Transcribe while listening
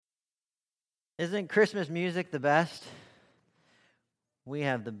Isn't Christmas music the best? We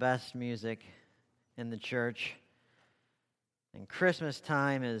have the best music in the church. And Christmas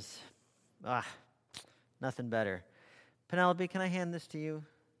time is, nothing better. Penelope, can I hand this to you?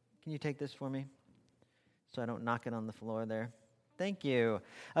 Can you take this for me? So I don't knock it on the floor there. Thank you.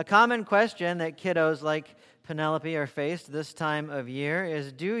 A common question that kiddos like Penelope are faced this time of year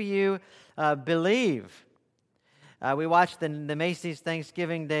is, do you believe? We watched the Macy's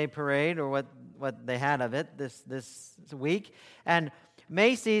Thanksgiving Day Parade, or what they had of it this week. And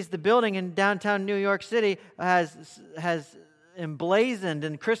Macy's, the building in downtown New York City, has emblazoned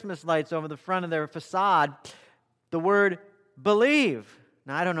in Christmas lights over the front of their facade the word believe.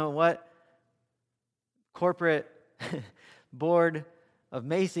 Now, I don't know what corporate board of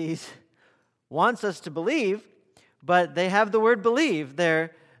Macy's wants us to believe, but they have the word believe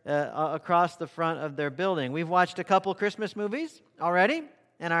there across the front of their building. We've watched a couple Christmas movies already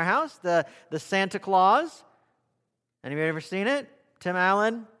in our house. The Santa Claus. Anybody ever seen it? Tim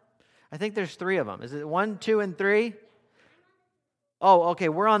Allen? I think there's 3 of them. Is it 1, 2, and 3? Oh, okay,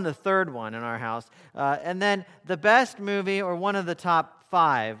 we're on the 3rd one in our house. And then the best movie, or one of the top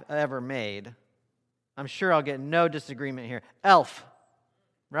 5 ever made, I'm sure I'll get no disagreement here, Elf,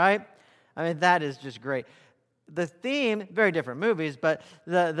 right? I mean, that is just great. The theme, very different movies, but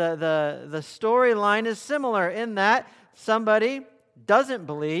the storyline is similar in that somebody doesn't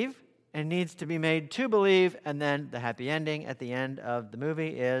believe and needs to be made to believe, and then the happy ending at the end of the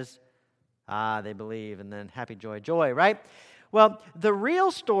movie is, they believe, and then happy, joy, joy, right? Well, the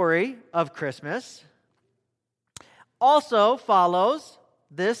real story of Christmas also follows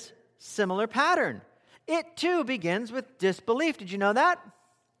this similar pattern. It too begins with disbelief. Did you know that?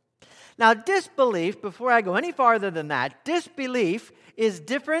 Now, disbelief, before I go any farther than that, disbelief is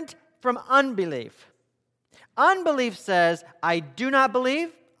different from unbelief. Unbelief says, I do not believe,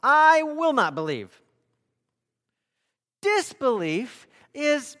 I will not believe. Disbelief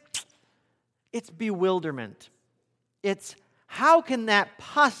it's bewilderment. It's, how can that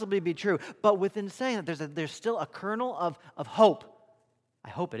possibly be true? But within saying that, there's still a kernel of hope. I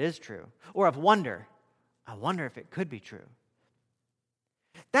hope it is true. Or of wonder. I wonder if it could be true.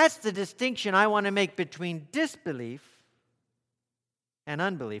 That's the distinction I want to make between disbelief and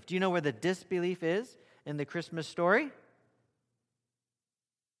unbelief. Do you know where the disbelief is in the Christmas story?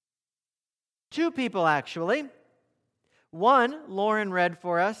 2 people, actually. One, Lauren read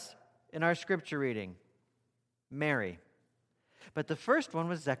for us in our scripture reading, Mary. But the first one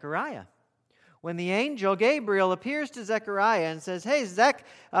was Zechariah. When the angel Gabriel appears to Zechariah and says, hey, Zech,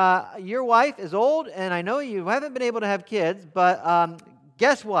 your wife is old, and I know you haven't been able to have kids, but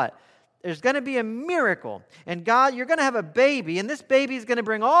guess what? There's going to be a miracle. And God, you're going to have a baby, and this baby is going to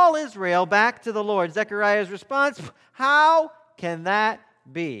bring all Israel back to the Lord. Zechariah's response, how can that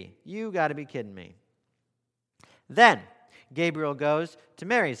be? You got to be kidding me. Then Gabriel goes to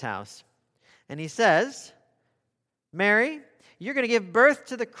Mary's house, and he says, Mary, you're going to give birth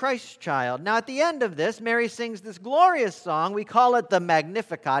to the Christ child. Now, at the end of this, Mary sings this glorious song. We call it the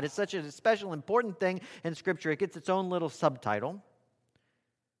Magnificat. It's such a special, important thing in Scripture. It gets its own little subtitle.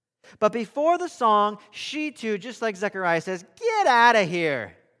 But before the song, she too, just like Zechariah, says, get out of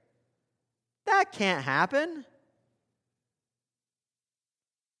here. That can't happen.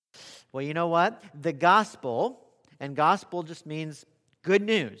 Well, you know what? The gospel, and gospel just means good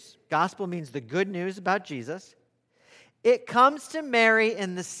news. Gospel means the good news about Jesus. It comes to Mary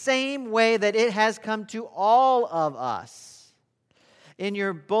in the same way that it has come to all of us. In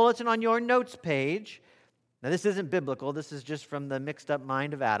your bulletin on your notes page, now this isn't biblical, this is just from the mixed up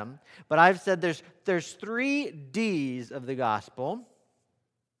mind of Adam, but I've said there's 3 D's of the gospel.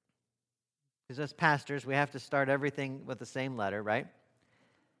 Because as pastors, we have to start everything with the same letter, right?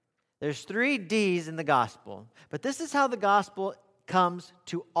 There's 3 D's in the gospel, but this is how the gospel comes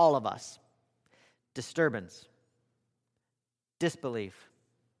to all of us. Disturbance. Disbelief,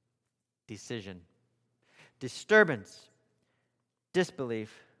 decision. Disturbance,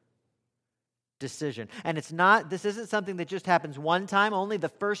 disbelief, decision. And this isn't something that just happens one time, only the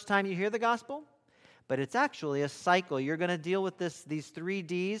first time you hear the gospel, but it's actually a cycle. You're going to deal with these 3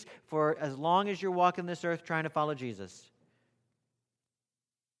 Ds for as long as you're walking this earth trying to follow Jesus.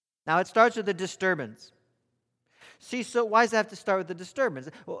 Now, it starts with a disturbance. See, so why does it have to start with the disturbance?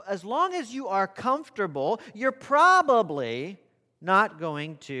 Well, as long as you are comfortable, you're probably not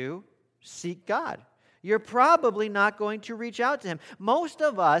going to seek God. You're probably not going to reach out to Him. Most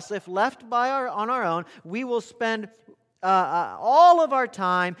of us, if left on our own, we will spend all of our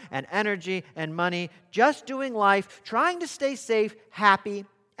time and energy and money just doing life, trying to stay safe, happy,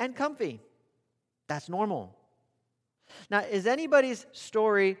 and comfy. That's normal. Now, is anybody's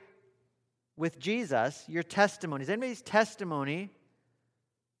story with Jesus, your testimony, is anybody's testimony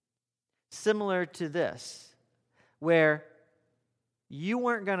similar to this, where you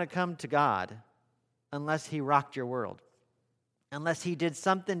weren't going to come to God unless He rocked your world, unless He did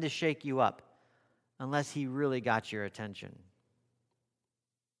something to shake you up, unless He really got your attention?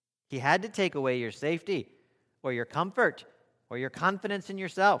 He had to take away your safety or your comfort or your confidence in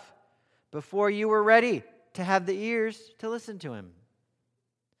yourself before you were ready to have the ears to listen to Him.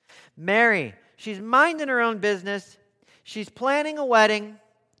 Mary, she's minding her own business. She's planning a wedding,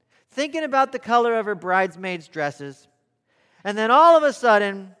 thinking about the color of her bridesmaids' dresses. And then all of a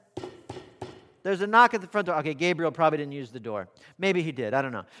sudden, there's a knock at the front door. Okay, Gabriel probably didn't use the door. Maybe he did. I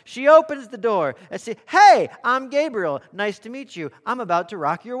don't know. She opens the door and says, "Hey, I'm Gabriel. Nice to meet you. I'm about to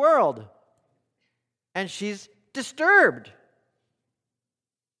rock your world." And she's disturbed.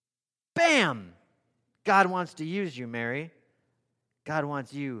 Bam! God wants to use you, Mary. God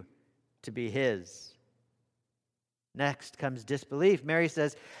wants you to be His. Next comes disbelief. Mary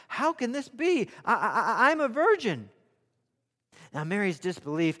says, "How can this be? I'm a virgin." Now, Mary's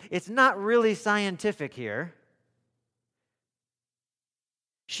disbelief, it's not really scientific here.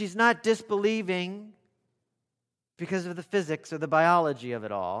 She's not disbelieving because of the physics or the biology of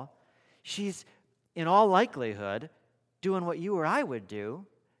it all. She's, in all likelihood, doing what you or I would do.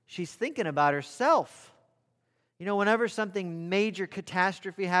 She's thinking about herself. You know, whenever something major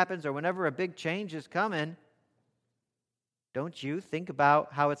catastrophe happens or whenever a big change is coming, don't you think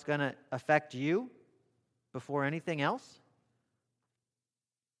about how it's going to affect you before anything else?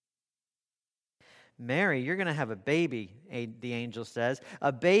 Mary, you're going to have a baby, the angel says,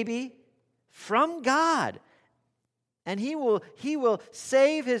 a baby from God. And he will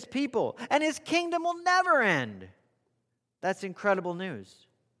save His people, and His kingdom will never end. That's incredible news.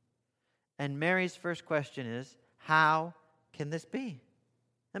 And Mary's first question is, how can this be?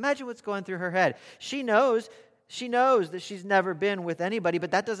 Imagine what's going through her head. She knows that she's never been with anybody,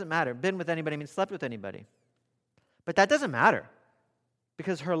 but that doesn't matter. Been with anybody means slept with anybody. But that doesn't matter,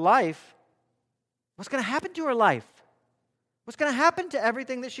 because her life, what's going to happen to her life? What's going to happen to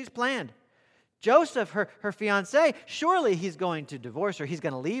everything that she's planned? Joseph, her fiancé, surely he's going to divorce her. He's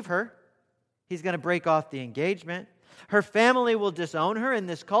going to leave her. He's going to break off the engagement. Her family will disown her. In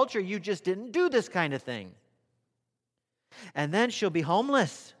this culture, you just didn't do this kind of thing. And then she'll be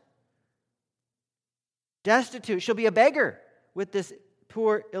homeless, destitute. She'll be a beggar with this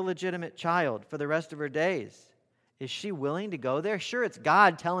poor, illegitimate child for the rest of her days. Is she willing to go there? Sure, it's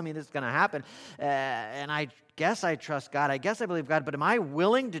God telling me this is going to happen. And I guess I trust God. I guess I believe God. But am I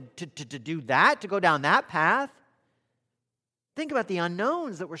willing to do that, to go down that path? Think about the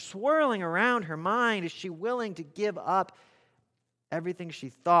unknowns that were swirling around her mind. Is she willing to give up everything she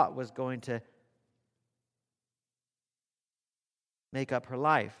thought was going to make up her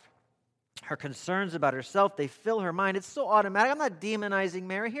life? Her concerns about herself, they fill her mind. It's so automatic. I'm not demonizing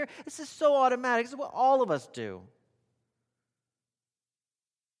Mary here. This is so automatic. This is what all of us do.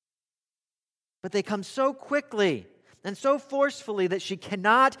 But they come so quickly and so forcefully that she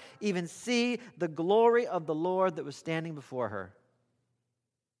cannot even see the glory of the Lord that was standing before her.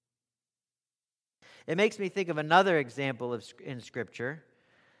 It makes me think of another example in Scripture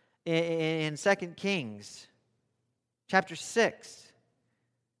in 2 Kings chapter 6.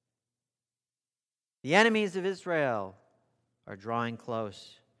 The enemies of Israel are drawing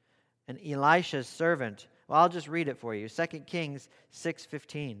close. And Elisha's servant, well, I'll just read it for you. 2 Kings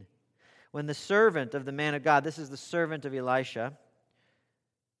 6:15. When the servant of the man of God, this is the servant of Elisha,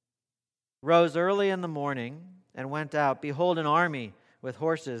 rose early in the morning and went out, behold, an army with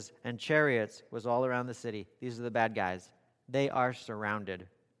horses and chariots was all around the city. These are the bad guys. They are surrounded.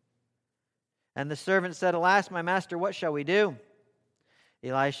 And the servant said, "Alas, my master, what shall we do?"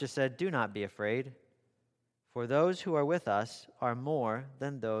 Elisha said, "Do not be afraid, for those who are with us are more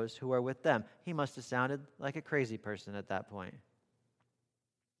than those who are with them." He must have sounded like a crazy person at that point.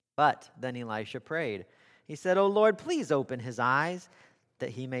 But then Elisha prayed. He said, "O Lord, please open his eyes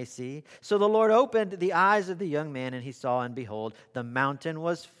that he may see." So the Lord opened the eyes of the young man, and he saw, and behold, the mountain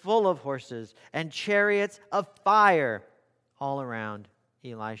was full of horses and chariots of fire all around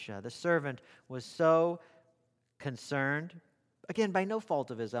Elisha. The servant was so concerned, again, by no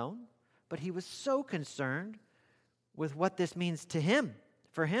fault of his own, but he was so concerned with what this means to him,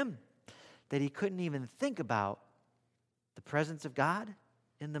 for him, that he couldn't even think about the presence of God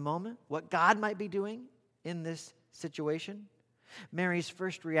in the moment, what God might be doing in this situation. Mary's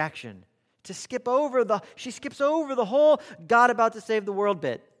first reaction, she skips over the whole God about to save the world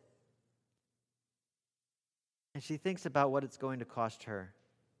bit. And she thinks about what it's going to cost her.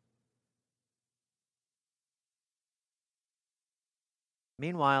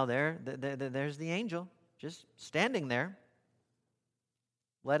 Meanwhile, there's the angel just standing there,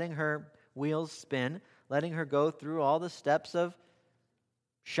 letting her wheels spin, letting her go through all the steps of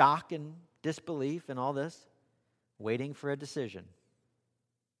shock and disbelief and all this, waiting for a decision.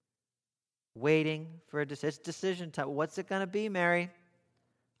 Waiting for a decision. It's decision time. What's it going to be, Mary?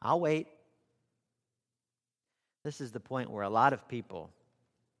 I'll wait. This is the point where a lot of people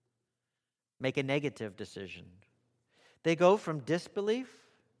make a negative decision. They go from disbelief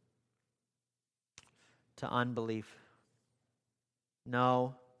to unbelief.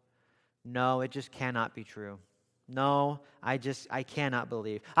 No, it just cannot be true. No, I cannot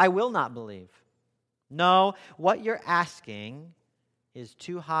believe. I will not believe. No, what you're asking is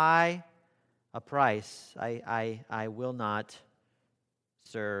too high a price. I will not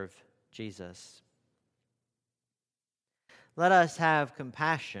serve Jesus. Let us have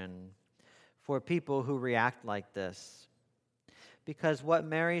compassion for people who react like this, because what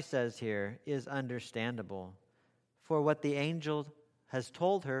Mary says here is understandable, for what the angel has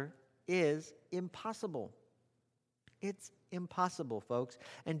told her is impossible. It's impossible, folks.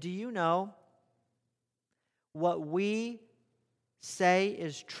 And do you know what we say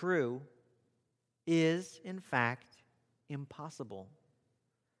is true is, in fact, impossible?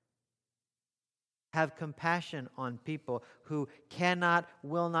 Have compassion on people who cannot,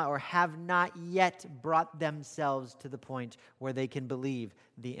 will not, or have not yet brought themselves to the point where they can believe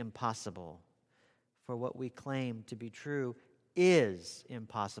the impossible. For what we claim to be true is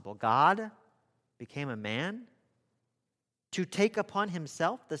impossible. God became a man to take upon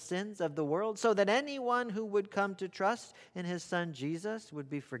himself the sins of the world so that anyone who would come to trust in his Son Jesus would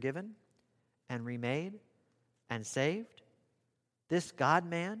be forgiven and remade and saved. This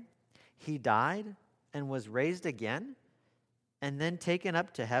God-man, he died and was raised again and then taken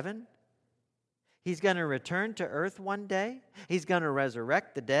up to heaven. He's going to return to earth one day. He's going to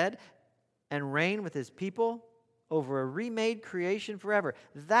resurrect the dead and reign with his people over a remade creation forever.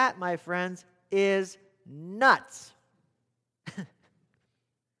 That, my friends, is nuts.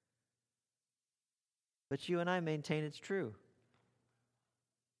 But you and I maintain it's true.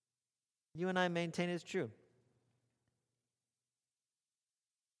 You and I maintain it's true.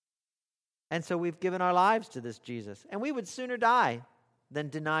 And so we've given our lives to this Jesus, and we would sooner die than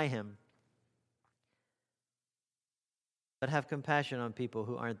deny him. But have compassion on people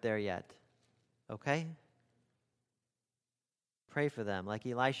who aren't there yet, okay? Pray for them like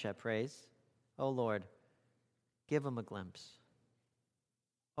Elisha prays. Oh Lord, give them a glimpse.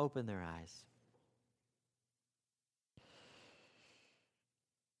 Open their eyes.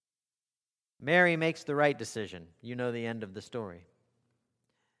 Mary makes the right decision. You know the end of the story.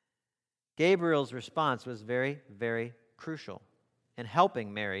 Gabriel's response was very, very crucial in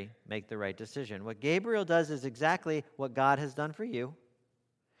helping Mary make the right decision. What Gabriel does is exactly what God has done for you,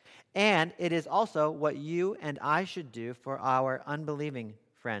 and it is also what you and I should do for our unbelieving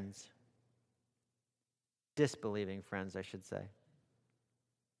friends. Disbelieving friends, I should say.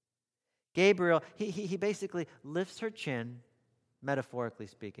 Gabriel, he basically lifts her chin, metaphorically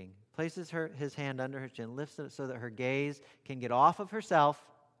speaking, places his hand under her chin, lifts it so that her gaze can get off of herself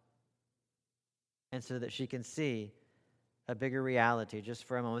and so that she can see a bigger reality just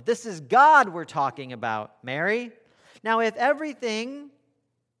for a moment. This is God we're talking about, Mary. Now, if everything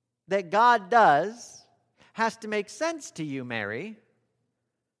that God does has to make sense to you, Mary,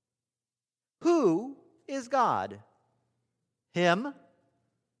 who is God? Him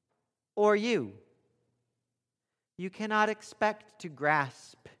or you? You cannot expect to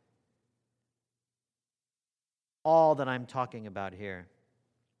grasp all that I'm talking about here.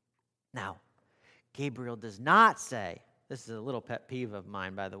 Now, Gabriel does not say, this is a little pet peeve of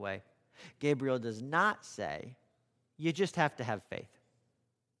mine, by the way. Gabriel does not say, you just have to have faith.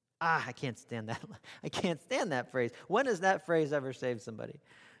 I can't stand that. I can't stand that phrase. When has that phrase ever saved somebody?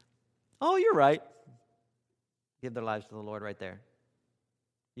 Oh, you're right. Give their lives to the Lord right there.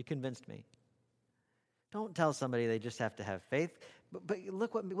 You convinced me. Don't tell somebody they just have to have faith. But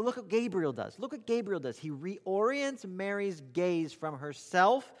look what Gabriel does. Look what Gabriel does. He reorients Mary's gaze from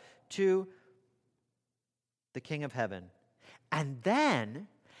herself to the King of Heaven. And then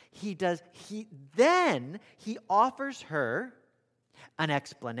he offers her an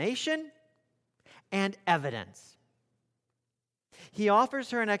explanation and evidence. He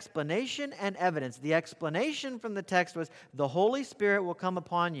offers her an explanation and evidence. The explanation from the text was, the Holy Spirit will come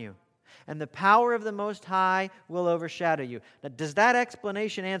upon you, and the power of the Most High will overshadow you. Now, does that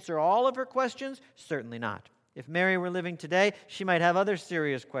explanation answer all of her questions? Certainly not. If Mary were living today, she might have other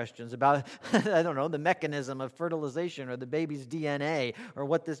serious questions about, I don't know, the mechanism of fertilization or the baby's DNA or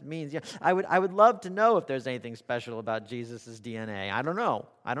what this means. Yeah, I would love to know if there's anything special about Jesus' DNA. I don't know.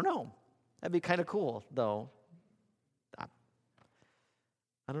 That'd be kind of cool, though.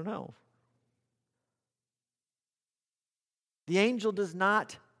 I don't know. The angel does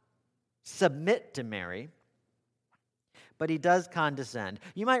not submit to Mary, but he does condescend.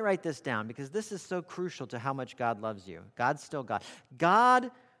 You might write this down because this is so crucial to how much God loves you. God's still God.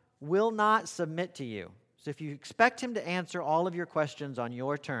 God will not submit to you. So if you expect him to answer all of your questions on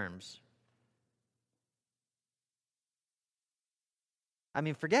your terms,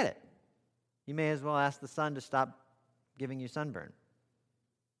 forget it. You may as well ask the sun to stop giving you sunburn.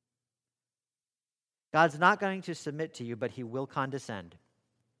 God's not going to submit to you, but he will condescend.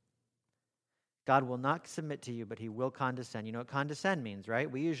 God will not submit to you, but he will condescend. You know what condescend means,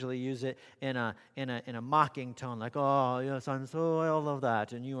 right? We usually use it in a mocking tone, like, oh, yes, I'm so all of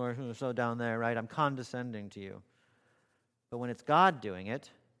that, and you are so down there, right? I'm condescending to you. But when it's God doing it,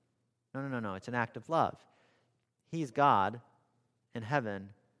 no, it's an act of love. He's God in heaven,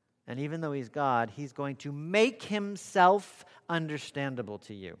 and even though he's God, he's going to make himself understandable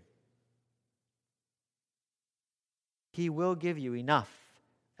to you. He will give you enough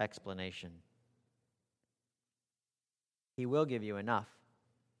explanation. He will give you enough.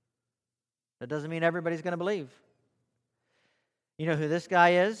 That doesn't mean everybody's going to believe. You know who this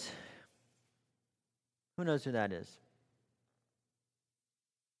guy is? Who knows who that is?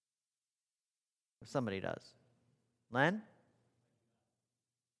 Somebody does. Len?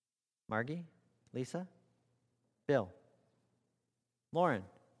 Margie? Lisa? Bill? Lauren?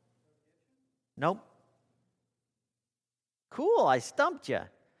 Nope. Cool, I stumped you.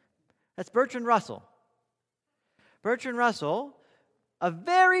 That's Bertrand Russell. Bertrand Russell, a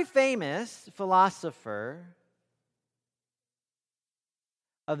very famous philosopher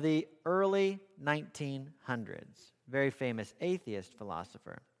of the early 1900s, very famous atheist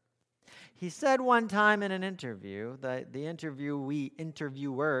philosopher. He said one time in an interview, the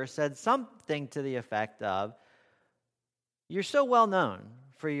interviewer said something to the effect of, "You're so well known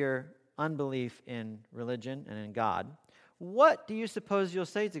for your unbelief in religion and in God. What do you suppose you'll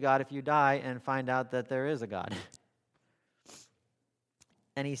say to God if you die and find out that there is a God?"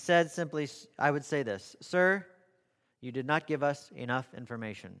 And he said simply, I would say this, "Sir, you did not give us enough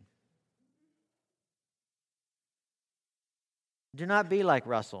information." Do not be like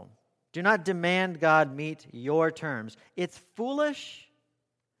Russell. Do not demand God meet your terms. It's foolish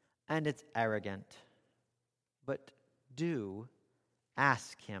and it's arrogant. But do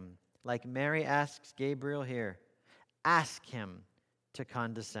ask him, like Mary asks Gabriel here. Ask him to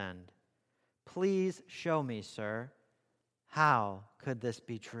condescend. Please show me, sir, how could this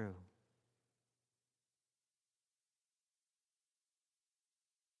be true?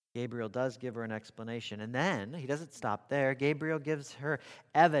 Gabriel does give her an explanation. And then, he doesn't stop there. Gabriel gives her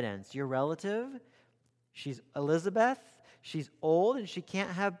evidence. Your relative, she's Elizabeth, she's old and she can't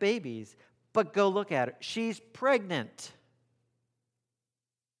have babies. But go look at her. She's pregnant.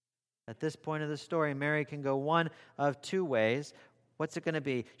 At this point of the story, Mary can go one of two ways. What's it going to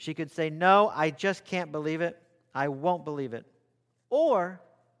be? She could say, "No, I just can't believe it. I won't believe it." Or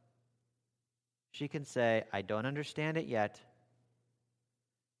she can say, "I don't understand it yet,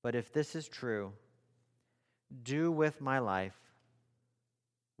 but if this is true, do with my life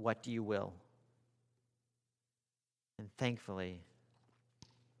what you will." And thankfully,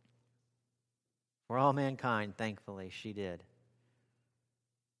 for all mankind, thankfully, she did.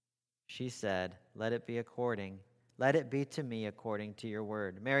 She said, let it be to me according to your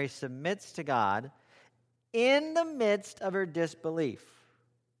word. Mary submits to God in the midst of her disbelief.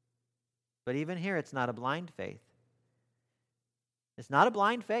 But even here, it's not a blind faith. It's not a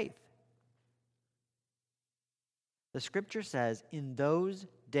blind faith. The scripture says, in those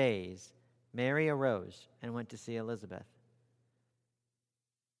days, Mary arose and went to see Elizabeth.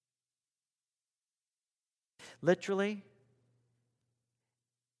 Literally,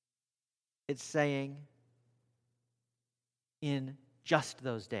 it's saying in just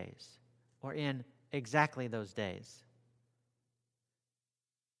those days, or in exactly those days.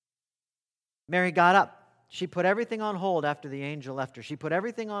 Mary got up. She put everything on hold after the angel left her. She put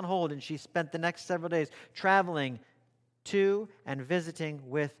everything on hold, and she spent the next several days traveling to and visiting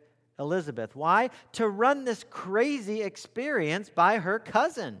with Elizabeth. Why? To run this crazy experience by her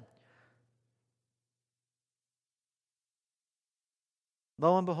cousin.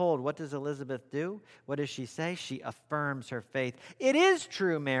 Lo and behold, what does Elizabeth do? What does she say? She affirms her faith. It is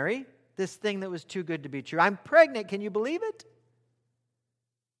true, Mary, this thing that was too good to be true. I'm pregnant. Can you believe it?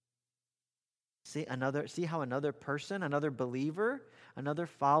 See how another person, another believer, another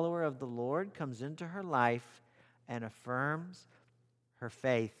follower of the Lord comes into her life and affirms her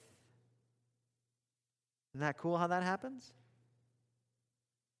faith. Isn't that cool how that happens?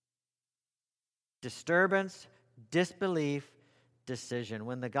 Disturbance, disbelief, decision.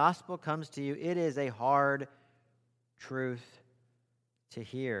 When the gospel comes to you, it is a hard truth to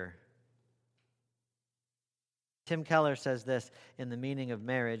hear. Tim Keller says this in The Meaning of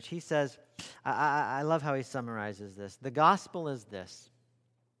Marriage. He says, I love how he summarizes this. The gospel is this: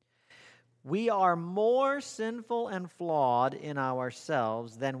 we are more sinful and flawed in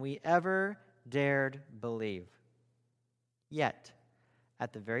ourselves than we ever dared believe. Yet,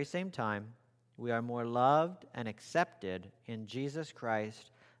 at the very same time, we are more loved and accepted in Jesus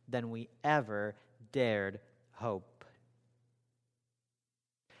Christ than we ever dared hope.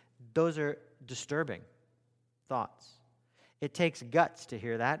 Those are disturbing thoughts. It takes guts to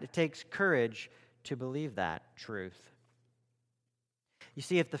hear that. It takes courage to believe that truth. You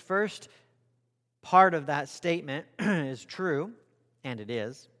see, if the first part of that statement is true, and it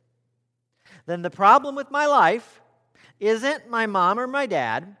is, then the problem with my life isn't my mom or my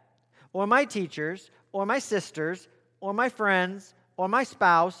dad, or my teachers, or my sisters, or my friends, or my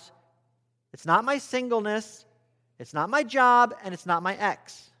spouse. It's not my singleness, it's not my job, and it's not my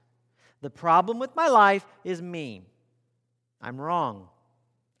ex. The problem with my life is me. I'm wrong.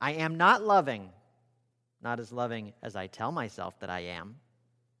 I am not loving, not as loving as I tell myself that I am.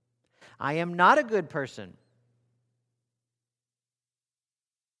 I am not a good person.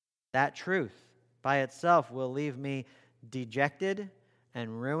 That truth by itself will leave me dejected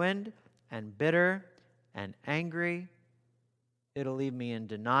and ruined and bitter and angry. It'll leave me in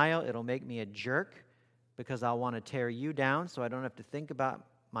denial. It'll make me a jerk because I'll want to tear you down so I don't have to think about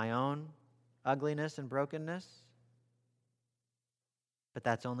my own ugliness and brokenness. But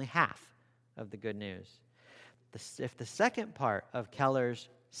that's only half of the good news. If the second part of Keller's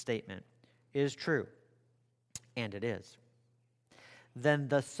statement is true, and it is, then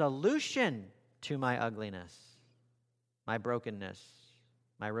the solution to my ugliness, my brokenness,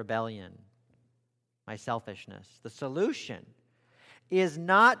 my rebellion, my selfishness, the solution is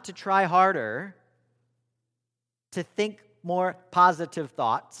not to try harder, to think more positive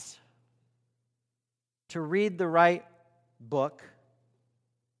thoughts, to read the right book.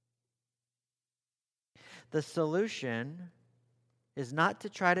 The solution is not to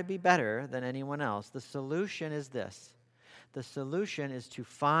try to be better than anyone else. The solution is this. The solution is to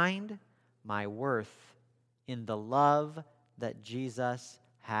find my worth in the love that Jesus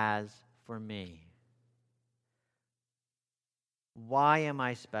has for me. Why am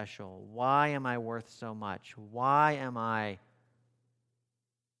I special? Why am I worth so much? Why am I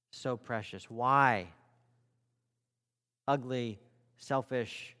so precious? Why? Ugly,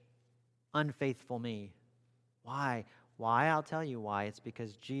 selfish, unfaithful me. Why? Why? I'll tell you why. It's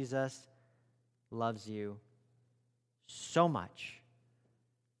because Jesus loves you so much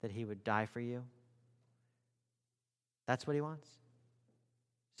that he would die for you. That's what he wants.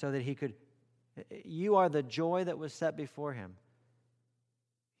 So that he could, you are the joy that was set before him.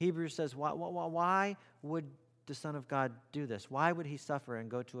 Hebrews says, why would the Son of God do this? Why would he suffer and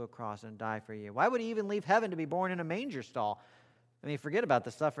go to a cross and die for you? Why would he even leave heaven to be born in a manger stall? I mean, forget about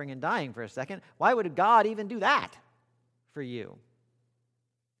the suffering and dying for a second. Why would God even do that for you?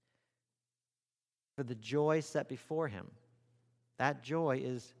 For the joy set before him. That joy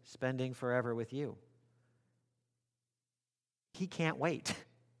is spending forever with you. He can't wait.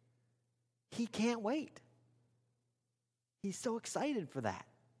 He can't wait. He's so excited for that.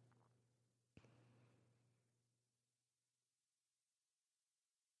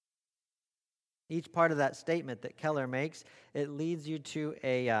 Each part of that statement that Keller makes, it leads you to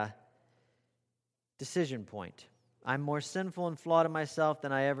a decision point. I'm more sinful and flawed in myself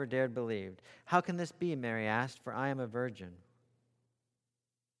than I ever dared believe. How can this be, Mary asked, for I am a virgin.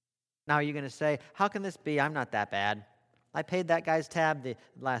 Now are you going to say, how can this be? I'm not that bad. I paid that guy's tab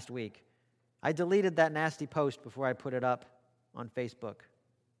last week. I deleted that nasty post before I put it up on Facebook.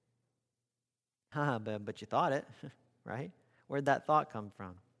 But you thought it, right? Where'd that thought come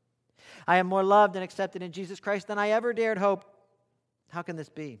from? I am more loved and accepted in Jesus Christ than I ever dared hope. How can this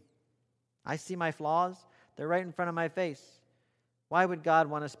be? I see my flaws. They're right in front of my face. Why would God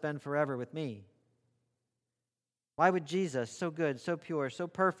want to spend forever with me? Why would Jesus, so good, so pure, so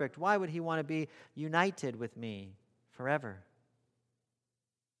perfect, why would he want to be united with me forever?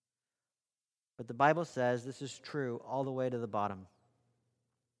 But the Bible says this is true all the way to the bottom.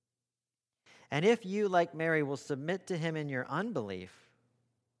 And if you, like Mary, will submit to him in your unbelief,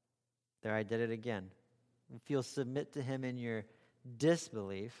 there I did it again. If you'll submit to him in your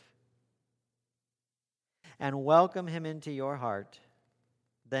disbelief, and welcome him into your heart,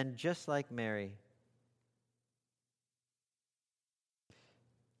 then just like Mary,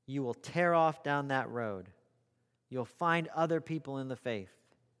 you will tear off down that road. You'll find other people in the faith.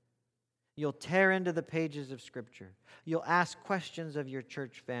 You'll tear into the pages of Scripture. You'll ask questions of your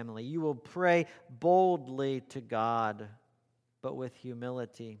church family. You will pray boldly to God, but with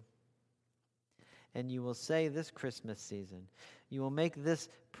humility. And you will say this Christmas season, you will make this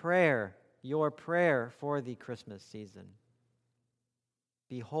prayer your prayer for the Christmas season.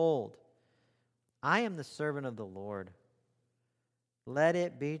 Behold, I am the servant of the Lord. Let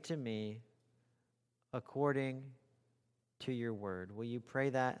it be to me according to your word. Will you pray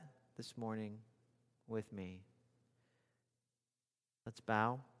that this morning with me? Let's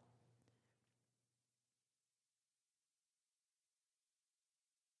bow.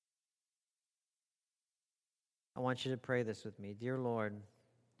 I want you to pray this with me. Dear Lord,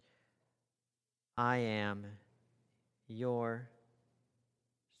 I am your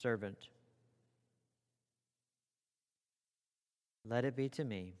servant. Let it be to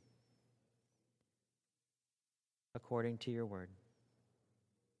me according to your word.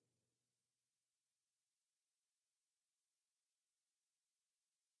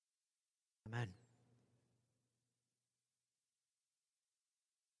 Amen.